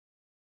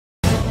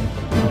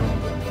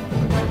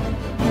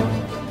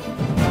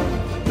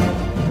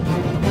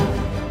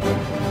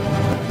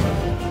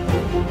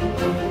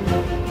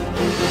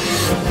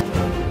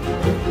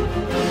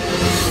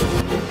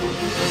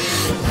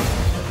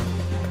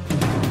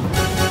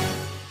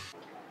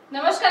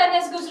નમસ્કાર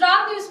એનએસ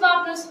ગુજરાત ન્યૂઝમાં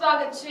આપનું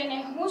સ્વાગત છે અને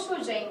હું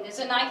છું જૈન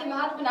જનાયત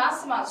મહત્વના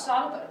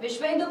સમાચારો પર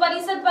વિશ્વ હિન્દુ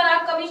પરિષદ દ્વારા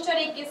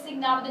કમિશનરે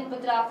સિંહને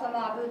આવેદનપત્ર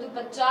આપવામાં આવ્યું હતું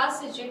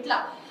 50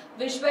 જેટલા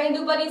વિશ્વ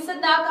હિન્દુ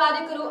પરિષદના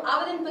કાર્યકરો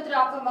આવેદનપત્ર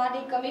આપવા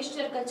માટે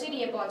કમિશનર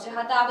કચેરીએ પહોંચ્યા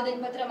હતા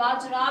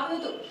આવેદનપત્રમાં જણાવ્યું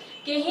હતું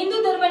કે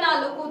હિન્દુ ધર્મના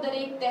લોકો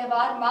દરેક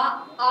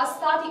તહેવારમાં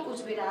આસ્થાથી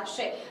ઉજવી રહ્યા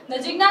છે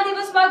નજીકના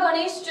દિવસમાં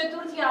ગણેશ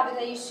ચતુર્થી આવી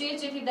રહી છે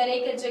જેથી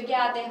દરેક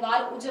જગ્યાએ આ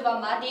તહેવાર ઉજવવા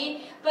માટે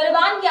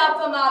પરવાનગી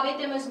આપવામાં આવે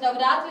તેમજ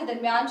નવરાત્રી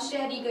દરમિયાન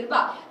શહેરી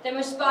ગરબા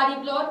તેમજ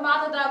પાર્ટી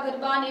પ્લોટમાં થતા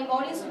ગરબાને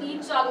મોડી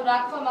સુધી ચાલુ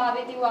રાખવામાં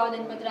આવે તેવું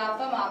આવેદનપત્ર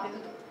આપવામાં આવ્યું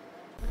હતું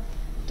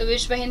તો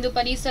વિશ્વ હિન્દુ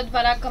પરિષદ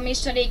દ્વારા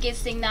કમિશનરે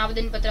સિંહને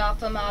આવેદનપત્ર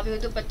આપવામાં આવ્યું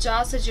હતું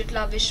 50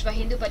 જેટલા વિશ્વ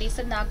હિન્દુ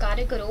પરિષદના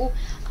કાર્યકરો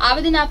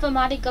આવેદન આપવા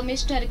માટે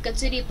કમિશનર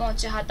કચેરી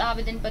પહોંચ્યા હતા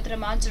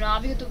આવેદનપત્રમાં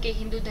જણાવ્યું હતું કે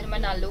હિન્દુ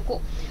ધર્મના લોકો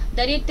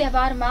દરેક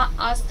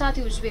તહેવારમાં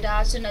આસ્થાથી ઉજવી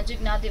રહ્યા છે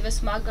નજીકના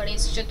દિવસમાં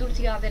ગણેશ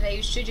ચતુર્થી આવી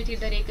રહી છે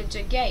જેથી દરેક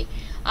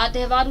જગ્યાએ આ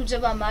તહેવાર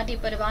ઉજવવા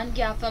માટે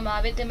પરવાનગી આપવામાં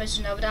આવે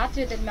તેમજ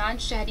નવરાત્રી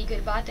દરમિયાન શહેરી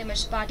ગરબા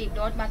તેમજ પાર્ટી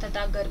પ્લોટમાં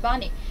થતા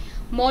ગરબાને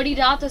મોડી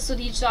રાત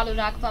સુધી ચાલુ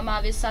રાખવામાં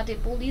આવે સાથે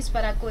પોલીસ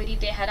દ્વારા કોઈ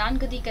રીતે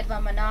હેરાનગતિ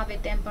કરવામાં ન આવે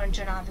તેમ પણ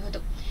જણાવ્યું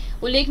હતું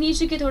ઉલ્લેખનીય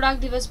છે કે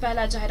થોડાક દિવસ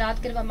પહેલા જાહેરાત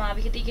કરવામાં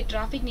આવી હતી કે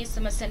ટ્રાફિકની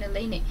સમસ્યાને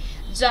લઈને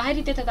જાહેર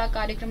રીતે થતા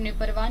કાર્યક્રમને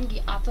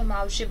પરવાનગી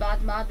આપવામાં આવશે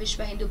બાદમાં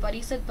વિશ્વ હિન્દુ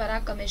પરિષદ દ્વારા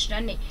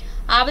કમિશનરને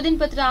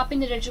આવેદનપત્ર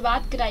આપીને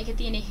રજૂઆત કરાઈ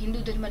હતી અને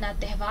હિન્દુ ધર્મના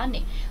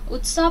તહેવારને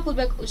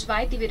ઉત્સાહપૂર્વક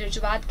ઉજવાય તેવી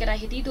રજૂઆત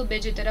કરાઈ હતી તો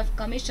બીજી તરફ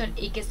કમિશનર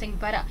સિંહ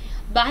દ્વારા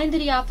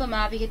બાંહેધરી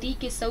આપવામાં આવી હતી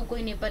કે સૌ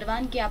કોઈને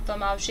પરવાનગી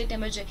આપવામાં આવશે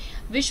તેમજ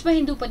વિશ્વ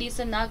હિન્દુ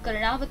પરિષદના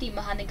કર્ણાવતી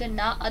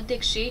મહાનગરના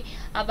અધ્યક્ષે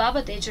આ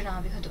બાબતે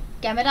જણાવ્યું હતું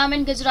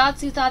કેમેરામેન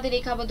ગુજરાત સાથે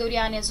રેખા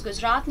બદોરિયા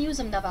ગુજરાત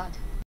ન્યૂઝ અમદાવાદ।